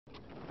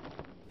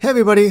Hey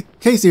everybody,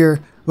 Case here.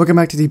 Welcome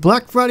back to the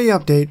Black Friday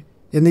update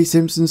in the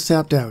Simpsons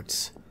Tapped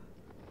Outs.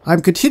 I'm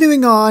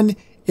continuing on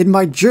in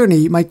my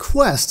journey, my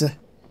quest,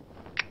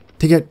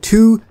 to get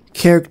 2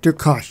 character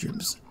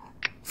costumes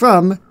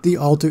from the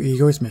Alter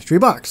Egos mystery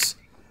box.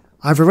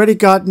 I've already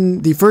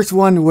gotten the first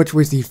one, which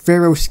was the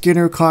Pharaoh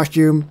Skinner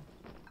costume.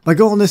 My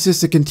goal in this is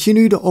to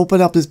continue to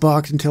open up this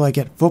box until I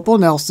get Football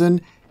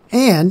Nelson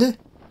and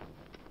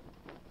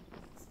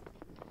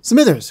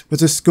Smithers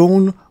with the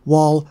Scone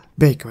Wall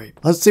Bakery.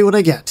 Let's see what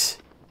I get.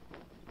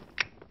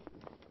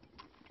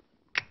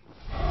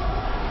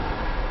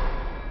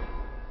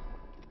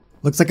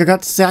 Looks like I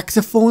got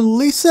Saxophone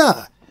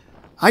Lisa.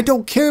 I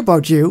don't care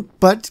about you,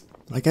 but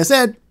like I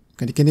said,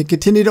 I'm going to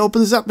continue to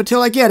open this up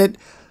until I get it.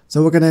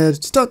 So we're going to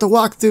start the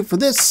walkthrough for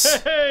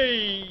this.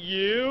 Hey,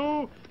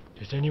 you!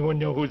 Does anyone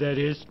know who that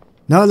is?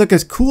 Now I look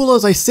as cool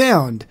as I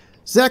sound.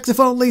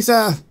 Saxophone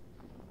Lisa.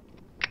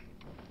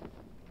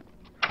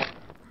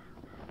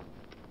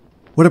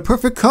 What a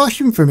perfect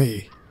costume for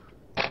me.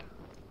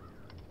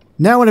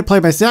 Now when I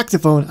play my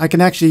saxophone, I can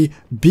actually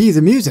be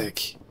the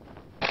music.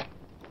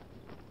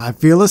 I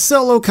feel a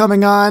solo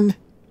coming on.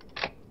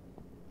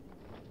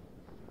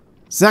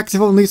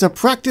 Saxophone Lisa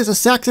practice a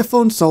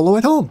saxophone solo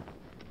at home.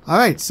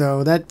 Alright,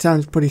 so that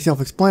sounds pretty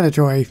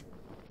self-explanatory.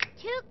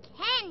 To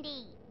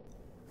candy.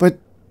 But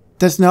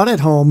that's not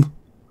at home.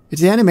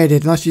 It's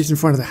animated unless she's in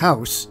front of the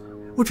house,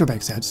 which would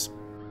make sense.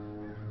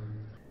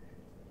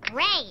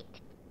 Great.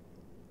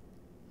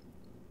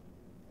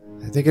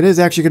 I think it is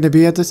actually going to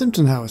be at the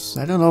Simpson house.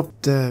 I don't know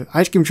if the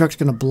ice cream truck's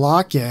going to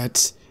block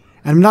it.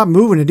 And I'm not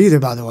moving it either,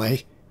 by the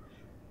way.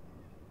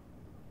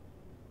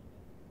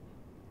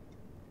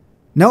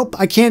 Nope,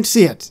 I can't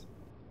see it.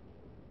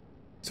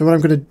 So what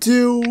I'm going to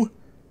do,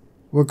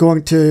 we're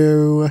going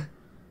to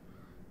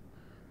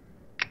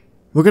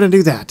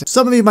do that.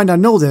 Some of you might not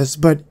know this,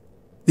 but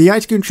the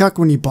ice cream truck,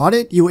 when you bought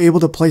it, you were able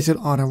to place it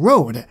on a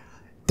road.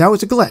 That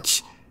was a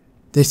glitch.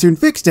 They soon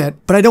fixed it,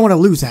 but I don't want to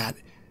lose that.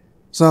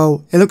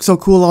 So, it looks so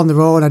cool on the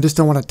road, I just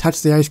don't want to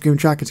touch the ice cream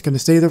truck. It's going to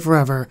stay there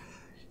forever.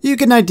 You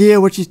get an idea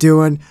what she's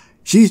doing.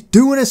 She's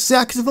doing a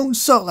saxophone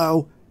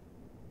solo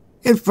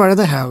in front of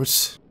the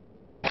house.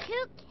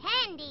 To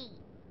candy.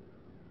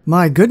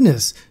 My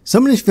goodness,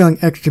 somebody's feeling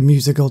extra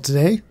musical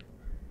today.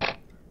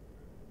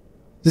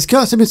 This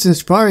costume is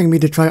inspiring me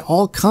to try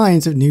all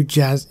kinds of new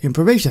jazz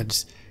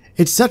improvisations.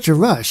 It's such a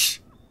rush.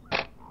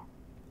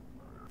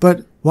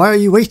 But why are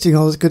you wasting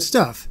all this good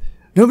stuff?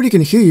 Nobody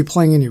can hear you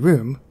playing in your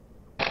room.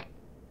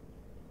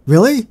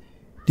 Really?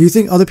 Do you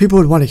think other people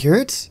would want to hear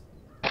it?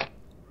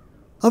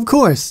 Of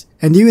course,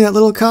 and you in that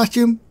little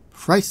costume?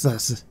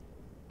 Priceless.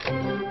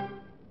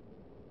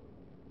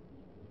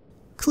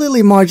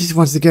 Clearly Marge just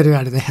wants to get her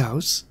out of the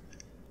house.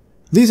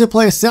 Lisa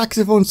play a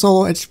saxophone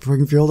solo at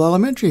Springfield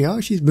Elementary. Oh,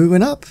 she's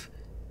moving up.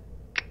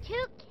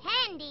 To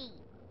candy.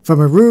 From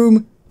her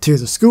room to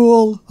the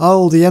school.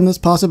 Oh, the endless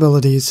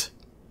possibilities.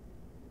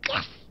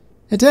 Yes.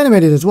 It's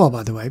animated as well,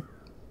 by the way.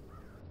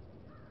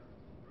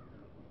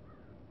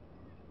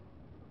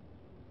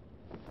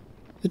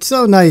 It's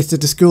so nice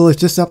that the school is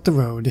just up the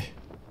road.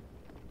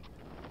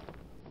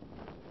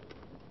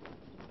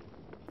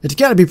 It's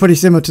gotta be pretty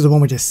similar to the one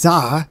we just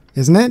saw,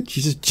 isn't it?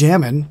 She's just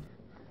jamming.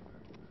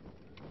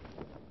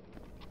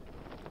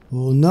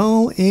 We'll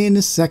know in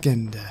a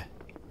second.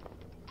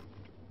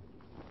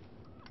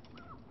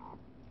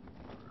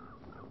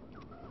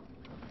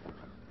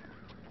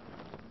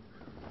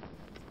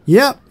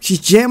 Yep, she's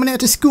jamming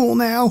at the school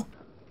now.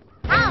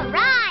 All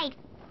right.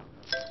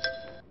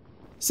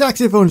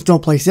 Saxophones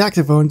don't play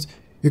saxophones.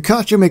 Your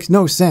costume makes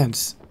no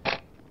sense.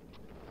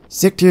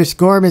 Stick to your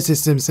score,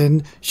 Mrs.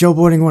 Simpson.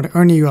 Showboating won't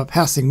earn you a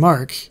passing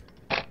mark.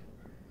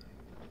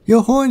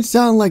 Your horns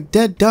sound like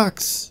dead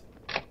ducks.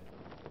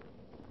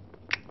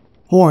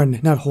 Horn,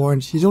 not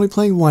horns. She's only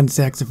playing one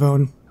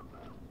saxophone.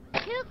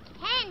 To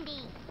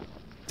candy.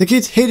 The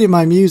kids hated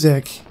my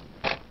music.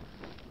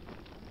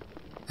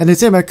 And they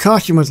said my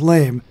costume was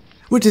lame,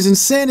 which is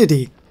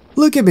insanity.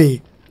 Look at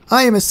me.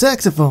 I am a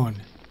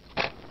saxophone.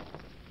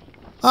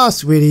 Ah,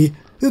 sweetie.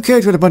 Who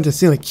cares what a bunch of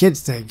silly kids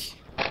think?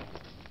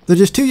 They're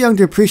just too young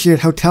to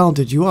appreciate how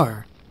talented you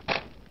are.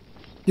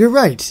 You're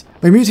right.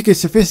 My music is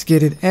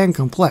sophisticated and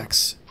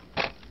complex.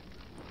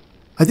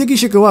 I think you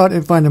should go out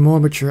and find a more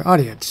mature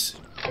audience.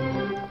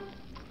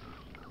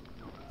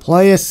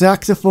 Play a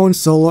saxophone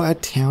solo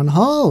at Town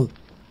Hall.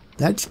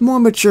 That's more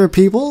mature,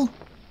 people.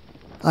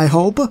 I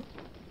hope. To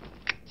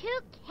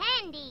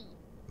candy.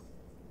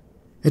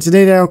 It's an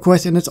 8-hour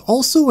quest and it's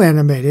also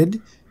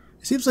animated.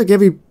 It seems like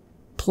every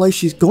place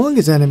she's going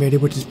is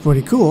animated, which is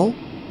pretty cool.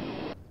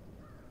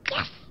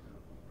 Yes.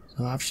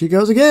 So off she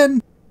goes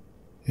again.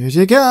 Here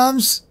she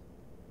comes.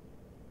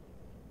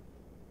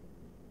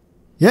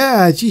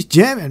 Yeah, she's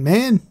jamming,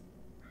 man.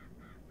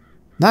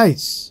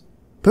 Nice.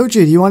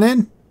 Poochie, do you want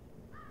in?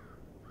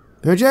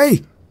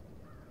 Poochie?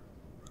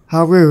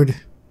 How rude.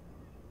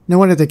 No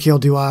wonder they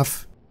killed you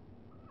off.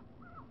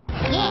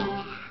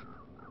 Yeah.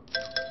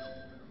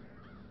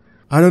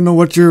 I don't know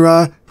what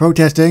you're,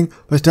 protesting,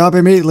 but stop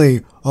immediately,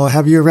 or I'll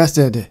have you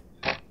arrested.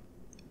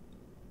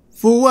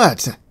 For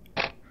what?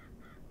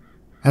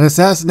 An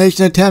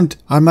assassination attempt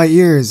on my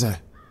ears.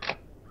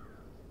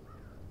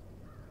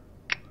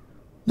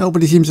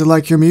 Nobody seems to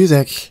like your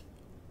music.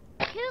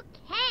 Two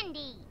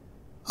candy.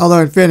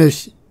 Although in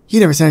fairness, he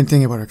never said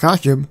anything about her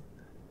costume.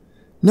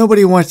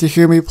 Nobody wants to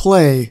hear me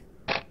play.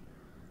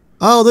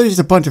 Oh, they're just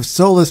a bunch of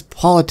soulless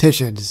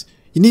politicians.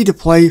 You need to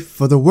play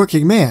for the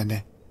working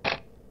man.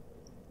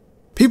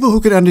 People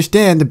who can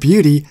understand the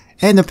beauty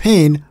and the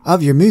pain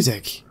of your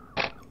music.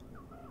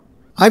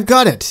 I've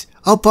got it!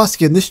 I'll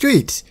busk in the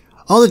streets.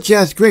 All the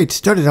jazz greats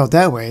started out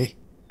that way.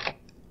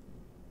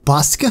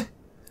 Busk?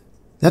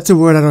 That's a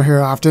word I don't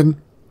hear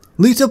often.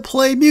 Lisa,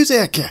 play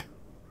music!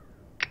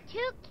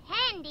 Two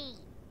candy.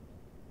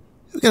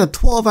 We got a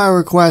 12-hour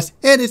request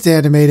and it's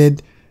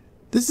animated.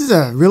 This is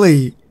a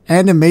really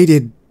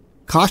animated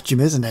costume,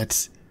 isn't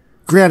it?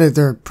 Granted,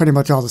 they're pretty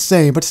much all the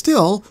same, but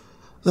still,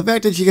 the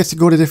fact that she gets to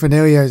go to different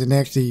areas and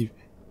actually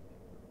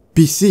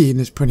be seen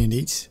is pretty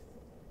neat.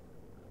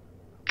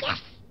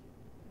 Yes.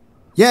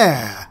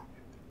 Yeah!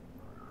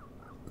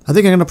 I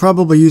think I'm going to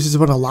probably use this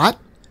one a lot.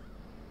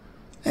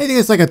 Anything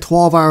that's like a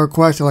 12-hour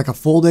quest or like a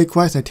full-day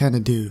quest, I tend to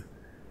do.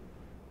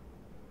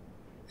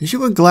 Is she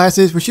wearing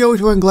glasses? Was she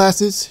always wearing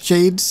glasses?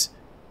 Shades?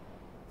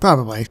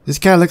 Probably. This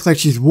kind of looks like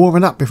she's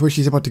warming up before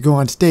she's about to go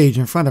on stage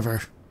in front of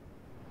her.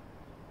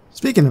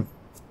 Speaking of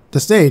the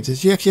stage,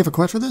 does she actually have a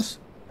quest for this?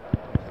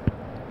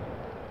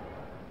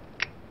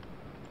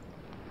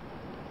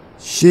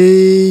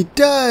 She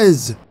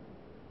does!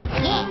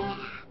 Yeah.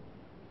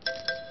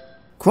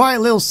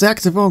 Quiet little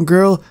saxophone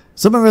girl,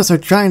 some of us are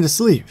trying to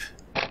sleep.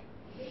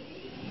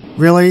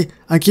 Really?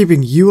 I'm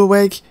keeping you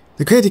awake?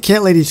 The crazy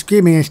cat lady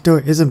screaming next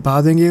door isn't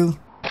bothering you?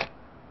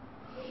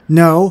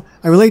 No,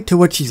 I relate to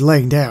what she's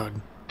laying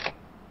down.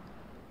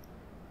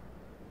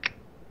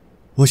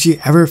 Will she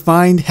ever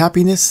find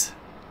happiness?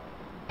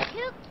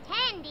 Two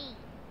candy.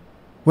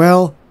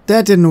 Well,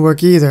 that didn't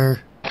work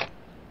either.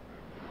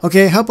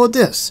 Okay, how about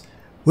this?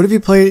 What if you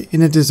played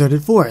in a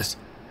deserted forest?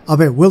 I'll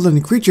bet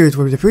woodland creatures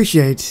would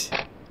appreciate.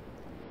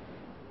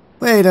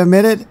 Wait a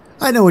minute,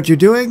 I know what you're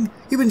doing.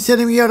 You've been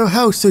sending me out of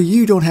house so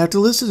you don't have to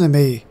listen to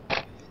me.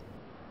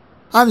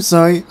 I'm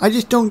sorry, I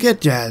just don't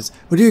get jazz.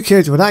 But who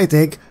cares what I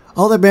think?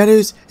 All that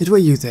matters is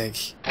what you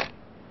think.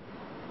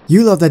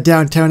 You love that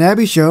Downtown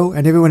Abbey show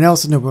and everyone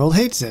else in the world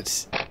hates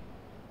it.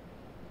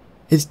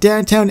 It's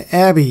Downtown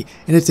Abbey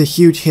and it's a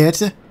huge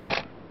hit.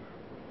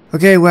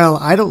 Okay, well,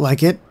 I don't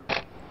like it.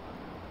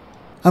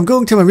 I'm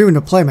going to my room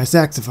to play my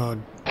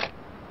saxophone.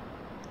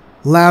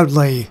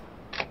 Loudly.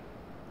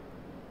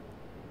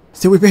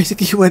 So we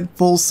basically went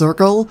full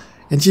circle,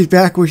 and she's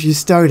back where she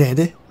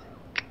started.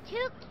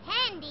 Two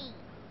candy.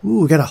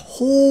 Ooh, we got a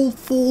whole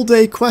full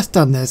day quest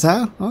on this,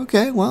 huh?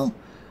 Okay, well,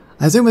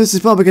 I assume this is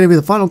probably going to be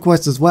the final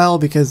quest as well,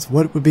 because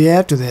what would be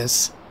after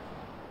this?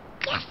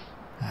 Yes.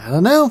 I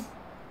don't know.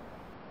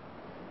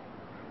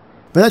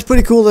 But that's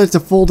pretty cool that it's a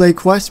full day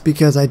quest,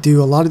 because I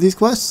do a lot of these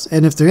quests,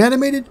 and if they're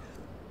animated,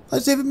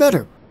 that's even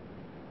better.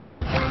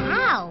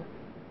 Wow.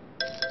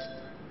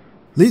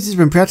 Lisa's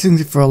been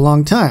practicing for a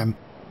long time.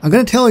 I'm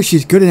gonna tell her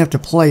she's good enough to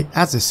play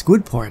at the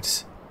squid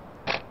ports.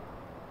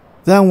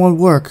 That won't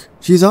work.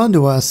 She's on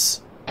to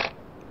us.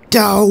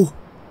 Go!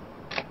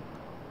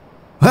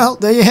 Well,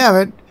 there you have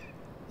it.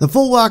 The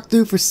full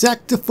walkthrough for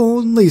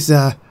Saxophone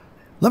Lisa.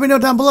 Let me know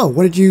down below.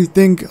 What did you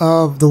think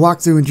of the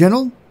walkthrough in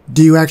general?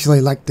 Do you actually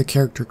like the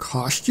character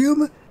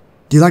costume?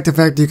 Do you like the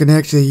fact that you can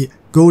actually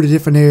go to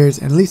different areas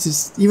and at least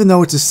it's, even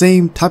though it's the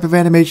same type of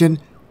animation,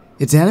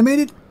 it's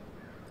animated?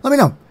 Let me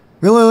know.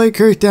 Really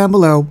curious down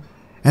below.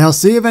 And I'll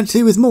see you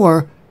eventually with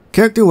more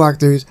character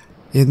walkthroughs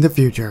in the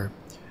future.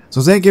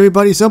 So thank you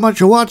everybody so much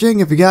for watching.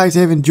 If you guys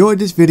have enjoyed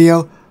this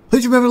video,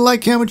 please remember to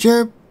like, comment,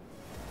 share,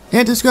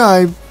 and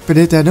subscribe. And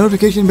hit that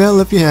notification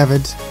bell if you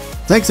haven't.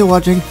 Thanks for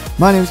watching.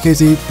 My name is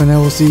Casey, and I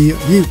will see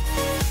you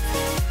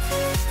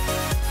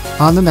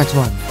on the next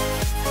one.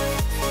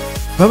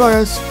 Bye bye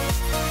guys.